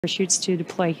Parachutes to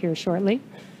deploy here shortly.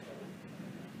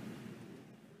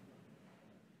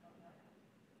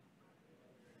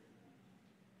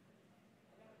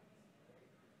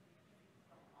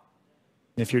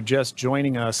 If you're just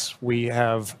joining us, we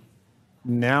have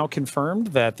now confirmed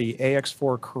that the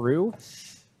AX4 crew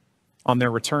on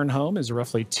their return home is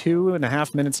roughly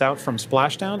 2.5 minutes out from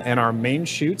splashdown, and our main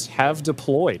chutes have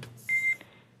deployed.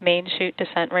 Main chute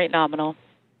descent rate nominal.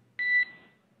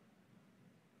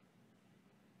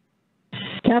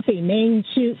 Copy. Main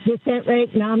chute descent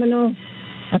rate nominal,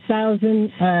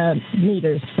 1,000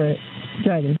 meters for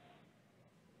driving.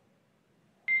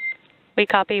 We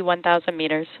copy 1,000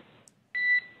 meters.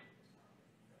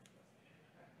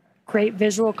 Great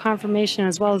visual confirmation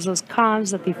as well as those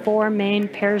comms that the 4 main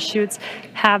parachutes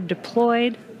have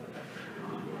deployed.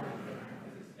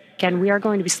 Again, we are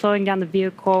going to be slowing down the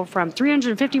vehicle from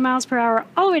 350 miles per hour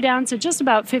all the way down to just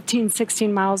about 15,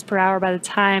 16 miles per hour by the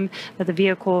time that the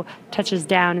vehicle touches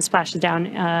down and splashes down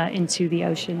into the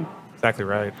ocean. Exactly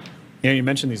right. You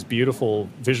mentioned these beautiful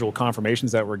visual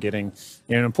confirmations that we're getting.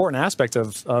 An important aspect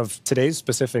of today's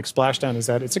specific splashdown is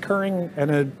that it's occurring at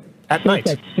night.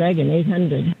 Sensex Dragon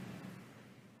 800.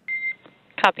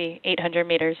 Copy, 800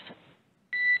 meters.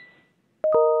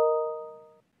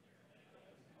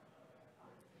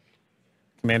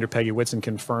 Commander Peggy Whitson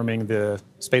confirming the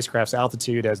spacecraft's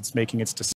altitude as it's making its descent.